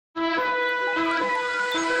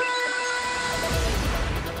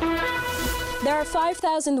There are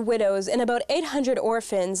 5,000 widows and about 800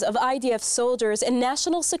 orphans of IDF soldiers and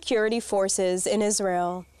national security forces in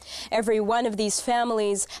Israel. Every one of these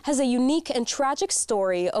families has a unique and tragic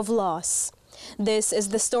story of loss. This is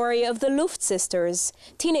the story of the Luft sisters,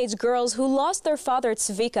 teenage girls who lost their father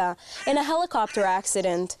Tzvika in a helicopter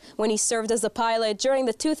accident when he served as a pilot during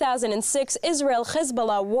the 2006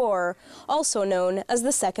 Israel-Hezbollah war, also known as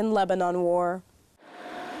the Second Lebanon War.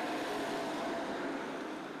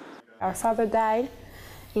 Our father died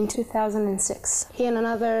in 2006. He and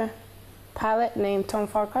another pilot named Tom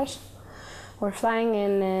Farkas were flying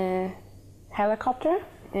in a helicopter,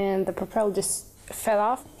 and the propeller just fell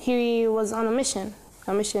off. He was on a mission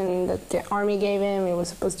that the army gave him. He was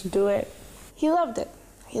supposed to do it. He loved it.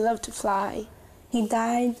 He loved to fly. He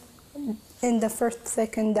died in the first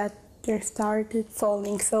second that they started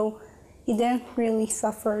falling, so he didn't really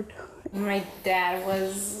suffer. My dad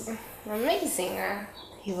was amazing.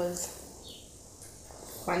 He was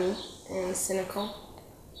funny and cynical,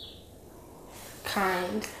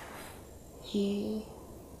 kind. I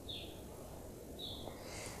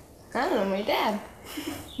don't know, my dad.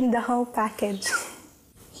 The whole package.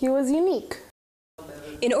 He was unique.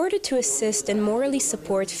 In order to assist and morally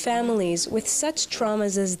support families with such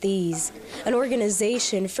traumas as these, an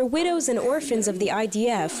organization for widows and orphans of the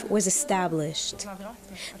IDF was established.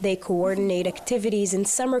 They coordinate activities in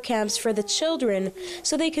summer camps for the children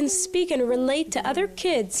so they can speak and relate to other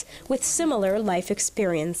kids with similar life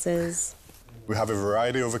experiences. We have a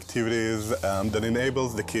variety of activities that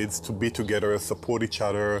enables the kids to be together, support each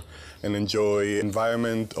other, and enjoy an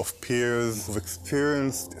environment of peers who've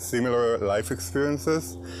experienced similar life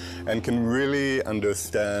experiences and can really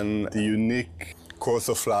understand the unique course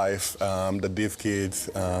of life that these kids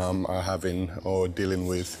are having or dealing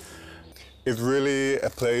with. It's really a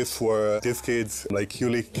place where these kids, like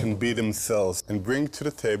Yuli, can be themselves and bring to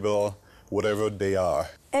the table whatever they are.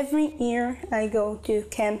 Every year I go to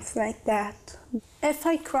camps like that. If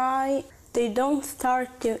I cry, they don't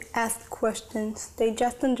start to ask questions. They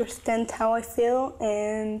just understand how I feel,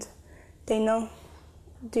 and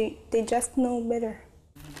they just know better.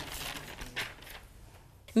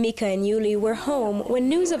 Mika and Yuli were home when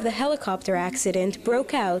news of the helicopter accident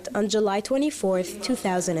broke out on July 24,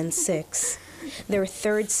 2006. Their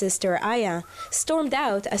third sister, Aya, stormed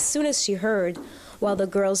out as soon as she heard, while the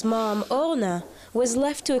girls' mom, Orna, was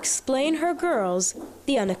left to explain her girls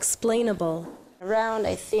the unexplainable. Around,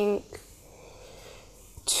 I think,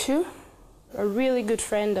 2, a really good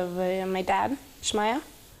friend of my dad, Shmaya,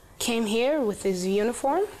 came here with his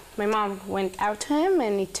uniform. My mom went out to him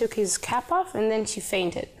and he took his cap off, and then she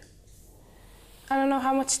fainted. I don't know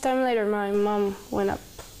how much time later my mom went up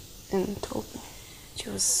and told me. She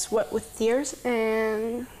was wet with tears,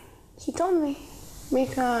 and he told me,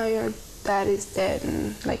 Mika, your dad is dead,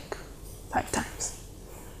 and like 5 times.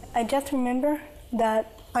 I just remember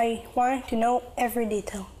that I wanted to know every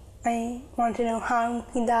detail. I wanted to know how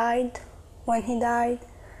he died, when he died,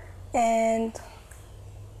 and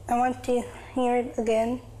I want to hear it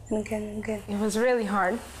again and again and again. It was really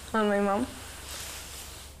hard on my mom.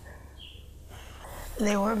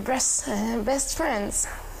 They were best friends.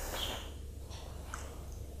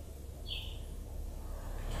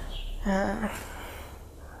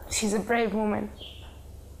 She's a brave woman.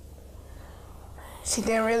 She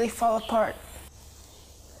didn't really fall apart.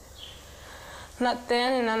 Not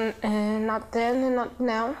then and not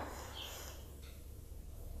now.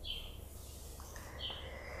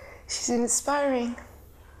 She's inspiring,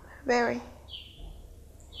 very.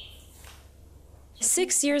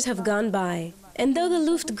 6 years have gone by, and though the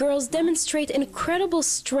Luft girls demonstrate incredible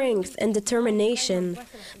strength and determination,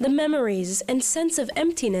 the memories and sense of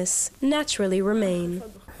emptiness naturally remain.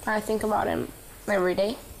 I think about him every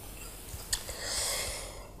day.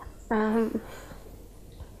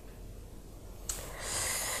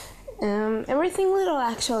 Everything little,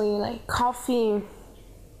 actually, like coffee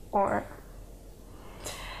or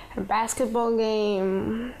a basketball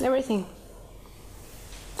game, everything.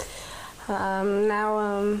 Now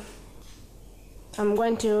I'm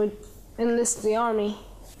going to enlist the army.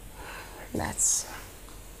 That's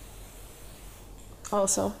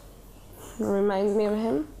also reminds me of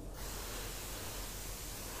him.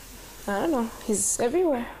 I don't know, he's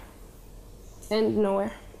everywhere and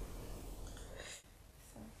nowhere.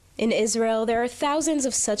 In Israel, there are thousands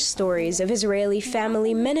of such stories of Israeli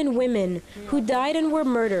family men and women who died and were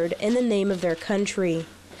murdered in the name of their country,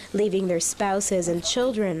 leaving their spouses and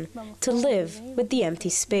children to live with the empty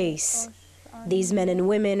space. These men and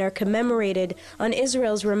women are commemorated on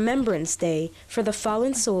Israel's Remembrance Day for the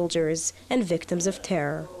fallen soldiers and victims of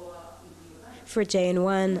terror. For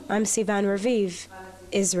jn1, I'm Sivan Raviv,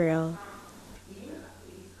 Israel.